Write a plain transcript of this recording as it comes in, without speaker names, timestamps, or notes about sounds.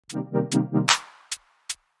What's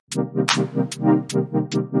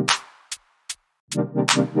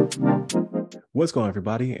going on,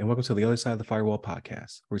 everybody, and welcome to the Other Side of the Firewall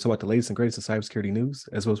podcast, where we talk about the latest and greatest of cybersecurity news,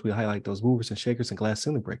 as well as we highlight those movers and shakers and glass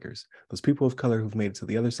ceiling breakers, those people of color who've made it to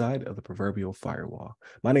the other side of the proverbial firewall.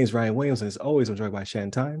 My name is Ryan Williams, and as always, I'm joined by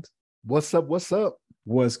Shannon Times. What's up? What's up?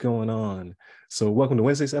 What's going on? So welcome to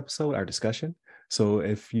Wednesday's episode, our discussion. So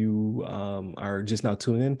if you are just now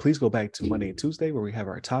tuning in, please go back to Monday and Tuesday where we have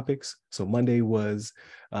our topics. So Monday was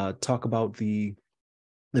talk about the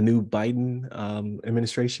new Biden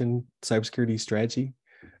administration cybersecurity strategy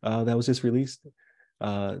that was just released.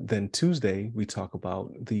 Then Tuesday, we talk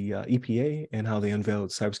about the EPA and how they unveiled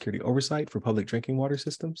cybersecurity oversight for public drinking water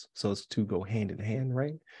systems. So it's to go hand in hand,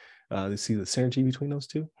 right? To see the synergy between those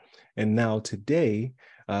two. And now today,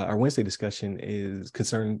 our Wednesday discussion is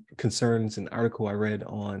concerns an article I read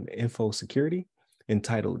on info security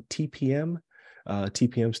entitled TPM.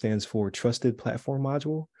 TPM stands for Trusted Platform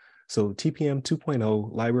Module. So TPM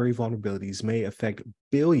 2.0 library vulnerabilities may affect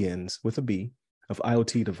billions with a B of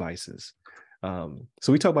IoT devices. So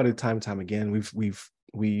we talk about it time and time again. We've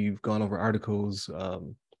gone over articles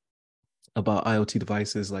about IoT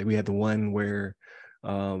devices. Like we had the one where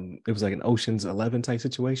it was like an Ocean's 11 type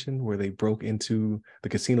situation where they broke into the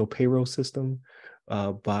casino payroll system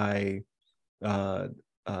by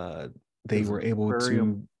they were able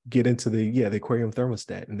to get into the aquarium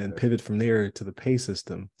thermostat and then pivot from there to the pay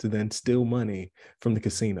system to then steal money from the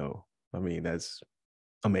casino. I mean, that's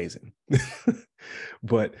amazing.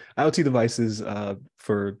 But IoT devices,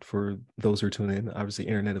 for those who are tuning in, obviously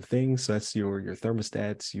Internet of Things. So that's your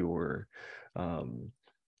thermostats,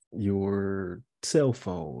 your cell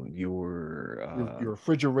phone, your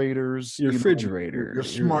refrigerators, your smart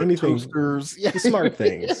toasters, the smart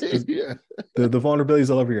things, yeah. the vulnerabilities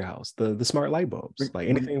all over your house, the smart light bulbs, like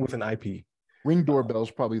anything with an IP. Ring doorbell is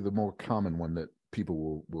probably the more common one that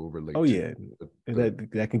people will relate to. Yeah,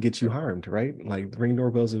 that can get you harmed, right? Like Ring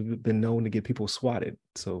doorbells have been known to get people swatted.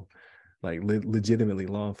 So like legitimately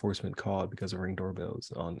law enforcement called because of Ring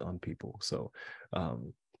doorbells on people. So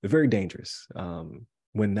they're very dangerous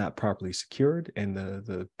when not properly secured. And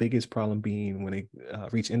the biggest problem being when they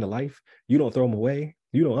reach end of life, you don't throw them away,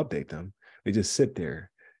 you don't update them. They just sit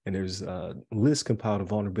there. And there's lists compiled of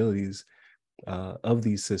vulnerabilities of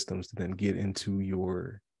these systems to then get into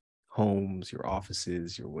your homes, your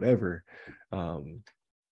offices, your whatever, to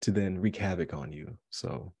then wreak havoc on you.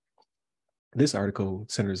 So this article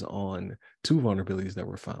centers on two vulnerabilities that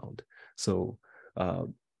were found. So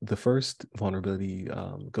the first vulnerability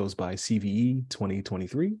goes by CVE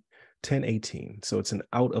 2023-1018. So it's an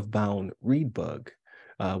out-of-bound read bug,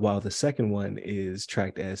 while the second one is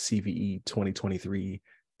tracked as CVE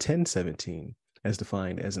 2023-1017, as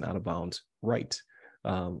defined as an out-of-bounds write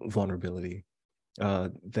vulnerability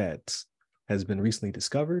that has been recently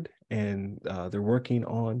discovered. And they're working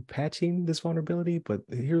on patching this vulnerability. But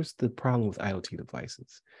here's the problem with IoT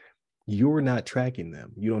devices. You're not tracking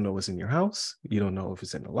them. You don't know what's in your house. You don't know if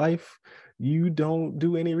it's in the life. You don't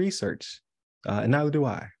do any research, and neither do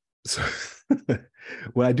I. So,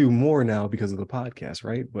 well, I do more now because of the podcast,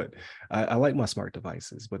 right? But I like my smart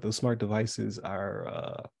devices. But those smart devices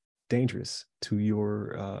are dangerous to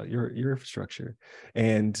your infrastructure,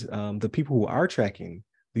 and the people who are tracking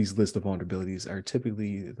these lists of vulnerabilities are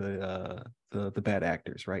typically the bad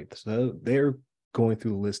actors, right? So they're going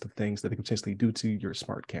through a list of things that they could potentially do to your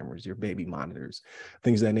smart cameras, your baby monitors,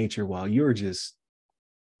 things of that nature, while you're just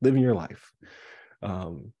living your life.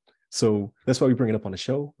 So that's why we bring it up on the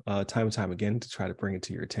show time and time again, to try to bring it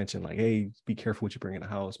to your attention. Like, hey, be careful what you bring in the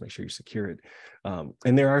house, make sure you secure it.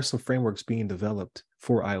 And there are some frameworks being developed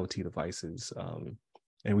for IoT devices.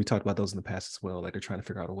 And we talked about those in the past as well. Like they're trying to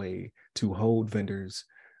figure out a way to hold vendors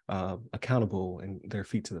accountable and their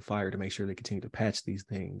feet to the fire to make sure they continue to patch these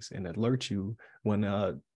things and alert you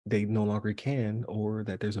when they no longer can, or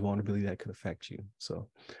that there's a vulnerability that could affect you. So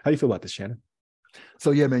how do you feel about this, Shannon?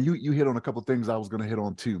 So yeah, man, you hit on a couple of things I was going to hit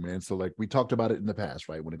on too, man. So like we talked about it in the past,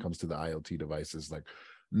 right? When it comes to the IoT devices, like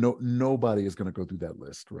nobody is going to go through that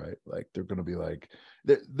list, right? Like they're going to be like,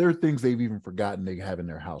 there are things they've even forgotten they have in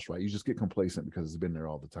their house, right? You just get complacent because it's been there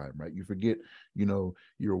all the time, right? You forget, your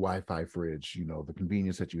Wi-Fi fridge, the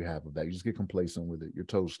convenience that you have of that. You just get complacent with it. Your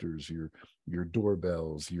toasters, your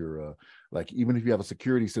doorbells, your like, even if you have a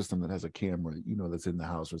security system that has a camera, that's in the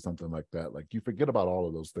house or something like that, like you forget about all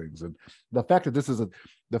of those things. And the fact that this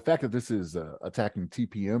is attacking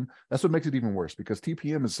TPM, that's what makes it even worse, because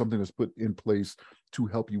TPM is something that's put in place to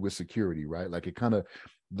help you with security, right? Like it kind of,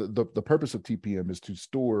 the purpose of TPM is to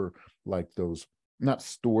store like those, not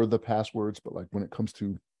store the passwords, but like when it comes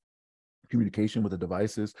to communication with the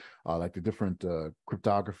devices, like the different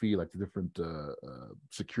cryptography, like the different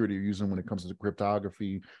security you're using when it comes to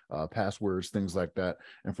cryptography, passwords, things like that.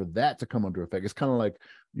 And for that to come under effect, it's kind of like,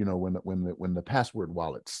 you know, when the password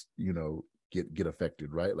wallets, you know, get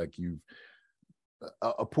affected, right? Like you've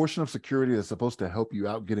a portion of security that's supposed to help you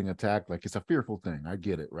out getting attacked. Like it's a fearful thing. I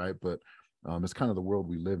get it, right? But it's kind of the world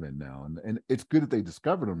we live in now, and it's good that they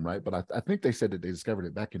discovered them, right? But I think they said that they discovered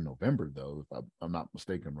it back in November, though, if I'm not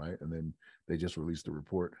mistaken, right? And then they just released a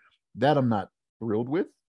report that I'm not thrilled with,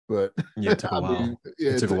 but Yeah, it took a I while. mean,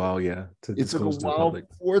 yeah, It took a while, yeah, to it took a disclose to the while public.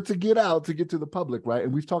 for it to get out, to get to the public, right?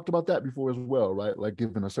 And we've talked about that before as well, right? Like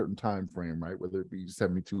given a certain time frame, right? Whether it be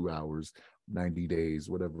 72 hours, 90 days,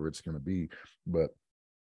 whatever it's going to be, but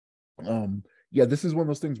yeah, this is one of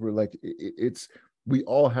those things where like it's we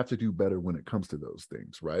all have to do better when it comes to those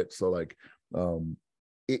things, right? So like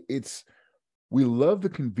it's we love the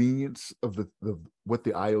convenience of the what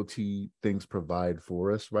the IoT things provide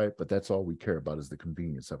for us, right? But that's all we care about is the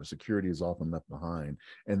convenience of it. Security is often left behind,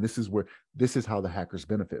 and this is how the hackers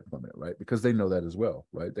benefit from it, right? Because they know that as well,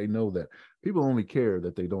 right? They know that people only care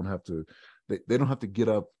that they don't have to they don't have to get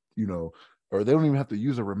up, you know, or they don't even have to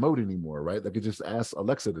use a remote anymore, right? They could just ask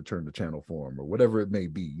Alexa to turn the channel for them or whatever it may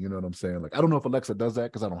be. You know what I'm saying? Like, I don't know if Alexa does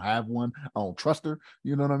that because I don't have one. I don't trust her.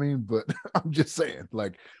 You know what I mean? But I'm just saying,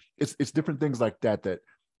 like, it's different things like that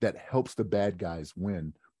helps the bad guys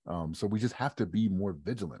win. So we just have to be more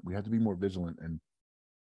vigilant. We have to be more vigilant and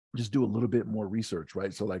just do a little bit more research,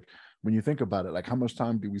 right? So like when you think about it, like how much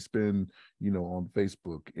time do we spend, you know, on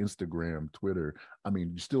Facebook, Instagram, Twitter? I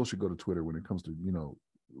mean, you still should go to Twitter when it comes to, you know,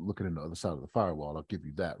 looking in the other side of the firewall. I'll give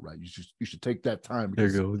you that, right? You should take that time There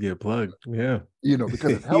because, you go, get plugged. Yeah, you know,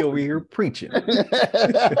 because it's he over helping here you. preaching.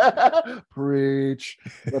 Preach.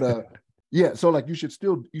 But yeah, so like you should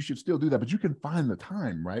still do that, but you can find the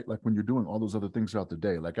time, right? Like when you're doing all those other things throughout the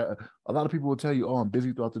day. Like a lot of people will tell you, oh, I'm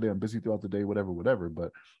busy throughout the day, I'm busy throughout the day, whatever.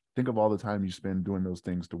 But think of all the time you spend doing those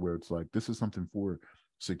things to where it's like this is something for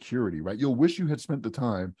security, right? You'll wish you had spent the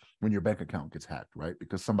time when your bank account gets hacked, right?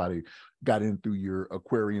 Because somebody got in through your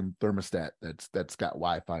aquarium thermostat that's got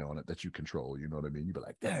Wi-Fi on it that you control. You know what I mean? You'd be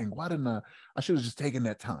like, dang, why didn't I should have just taken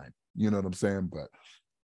that time. You know what I'm saying? But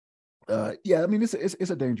yeah, I mean it's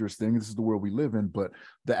a dangerous thing. This is the world we live in, but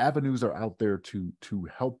the avenues are out there to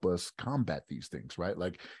help us combat these things, right?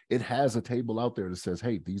 Like it has a table out there that says,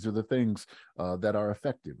 hey, these are the things that are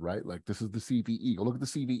affected, right? Like this is the CVE. Go look at the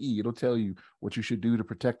CVE. It'll tell you what you should do to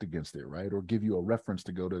protect against it, right? Or give you a reference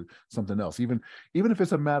to go to something else. Even if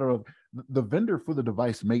it's a matter of the vendor for the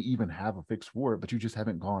device may even have a fix for it, but you just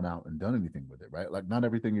haven't gone out and done anything with it, right? Like not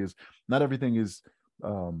everything is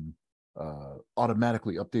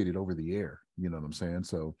automatically updated over the air. You know what I'm saying?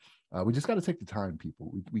 So we just got to take the time,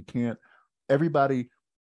 people. We can't,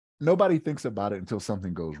 nobody thinks about it until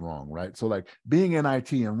something goes wrong, right? So like being in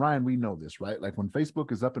IT, and Ryan, we know this, right? Like when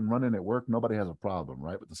Facebook is up and running at work, nobody has a problem,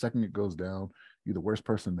 right? But the second it goes down, you're the worst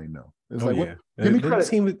person they know. It's Oh like, yeah, what? Give me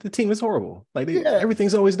credit. the team is horrible. Like Yeah.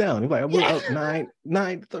 everything's always down. Like we're Yeah. up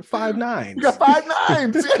 5 You got nines. 5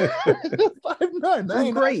 nines. 5 9.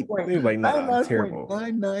 We're great. They're like, nah, terrible.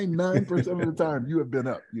 99.999% of the time you have been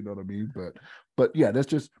up. You know what I mean? But yeah, that's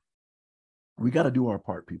just we got to do our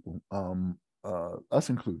part, people. Us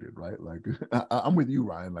included, right? Like I'm with you,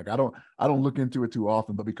 Ryan. Like I don't look into it too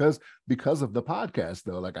often, but because of the podcast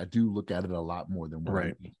though, like I do look at it a lot more than what Right. I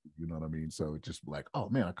used to, you know what I mean? So it's just like, oh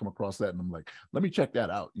man, I come across that and I'm like, let me check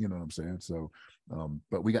that out. You know what I'm saying? So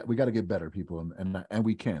but we got to get better, people, and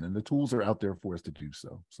we can, and the tools are out there for us to do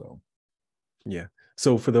so. So Yeah.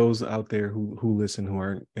 So for those out there who listen who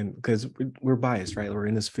aren't, and because we're biased, right? We're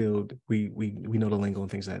in this field, we know the lingo and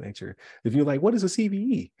things of that nature. If you're like, what is a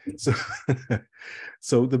CVE? So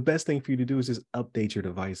so the best thing for you to do is just update your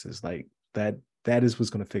devices. Like that is what's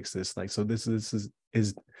going to fix this. Like so this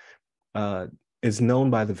is known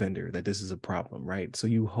by the vendor that this is a problem, right? So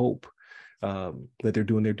you hope that they're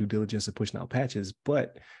doing their due diligence and pushing out patches,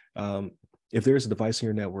 but if there's a device in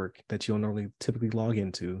your network that you don't normally typically log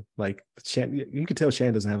into, like you can tell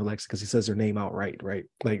Shannon doesn't have Alexa because he says her name outright, right?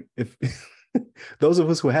 Like if those of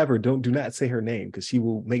us who have her do not say her name because she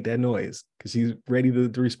will make that noise because she's ready to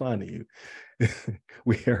respond to you.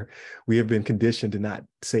 we have been conditioned to not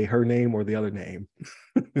say her name or the other name.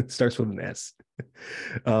 It starts with an S.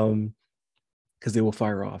 Because they will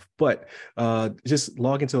fire off. But just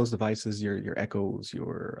log into those devices, your Echoes,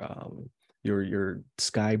 your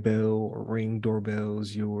Sky Bell or Ring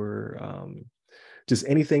doorbells, your just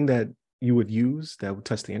anything that you would use that would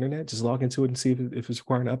touch the internet. Just log into it and see if it's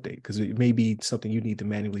requiring an update, because it may be something you need to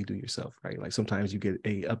manually do yourself, right? Like sometimes you get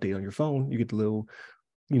a update on your phone, you get the little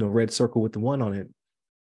red circle with the 1 on it.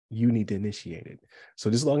 you need to initiate it.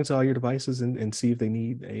 So just log into all your devices and see if they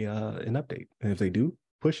need an update. And if they do,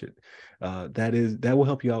 push it. That will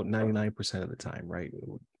help you out 99% of the time, right?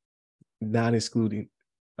 Not excluding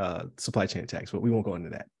supply chain attacks, but we won't go into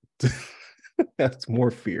that. That's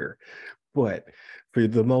more fear. But for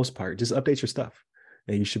the most part, just update your stuff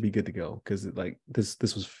and you should be good to go. Because like this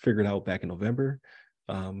was figured out back in November.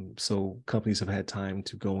 So companies have had time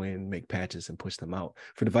to go in, make patches and push them out.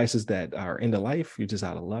 For devices that are end of life, you're just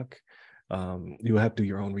out of luck. You'll have to do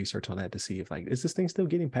your own research on that to see if like, is this thing still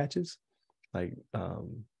getting patches? Like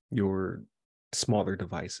your smaller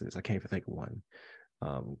devices, I can't even think of one.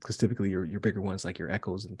 Because typically your bigger ones like your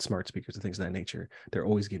Echoes and smart speakers and things of that nature, they're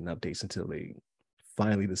always getting updates until they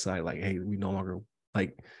finally decide like, hey, we no longer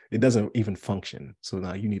like it doesn't even function. So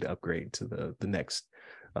now you need to upgrade to the next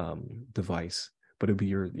device. But it'll be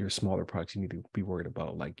your smaller products you need to be worried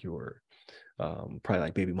about, like your probably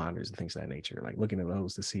like baby monitors and things of that nature. Like looking at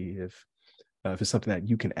those to see if it's something that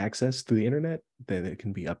you can access through the internet, then it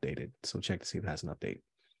can be updated. So check to see if it has an update.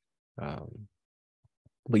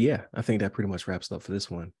 But yeah, I think that pretty much wraps it up for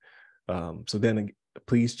this one. So then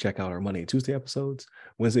please check out our Monday and Tuesday episodes.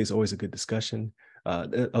 Wednesday is always a good discussion.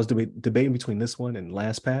 I was debating between this one and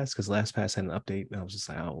LastPass because LastPass had an update, and I was just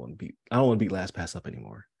like, I don't want to beat LastPass up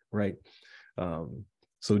anymore, right?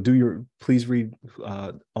 So please read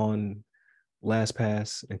on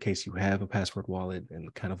LastPass in case you have a password wallet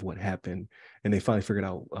and kind of what happened. And they finally figured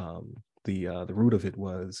out the root of it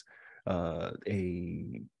was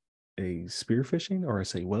a spear phishing, or I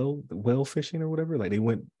say well phishing or whatever. Like they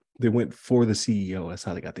went for the CEO. That's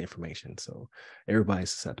how they got the information. So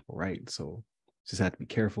everybody's susceptible, right? So just have to be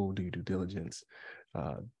careful, do your due diligence,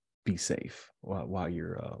 be safe while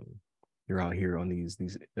you're out here on these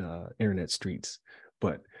internet streets.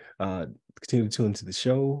 But continue to tune into the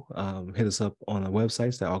show. Hit us up on the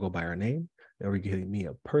websites that all go by our name. Or you can hit me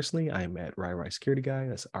up personally. I'm at RyRy Security Guy.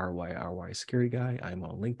 That's RYRY Security Guy. I'm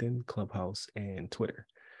on LinkedIn, Clubhouse, and Twitter.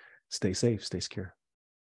 Stay safe, stay secure.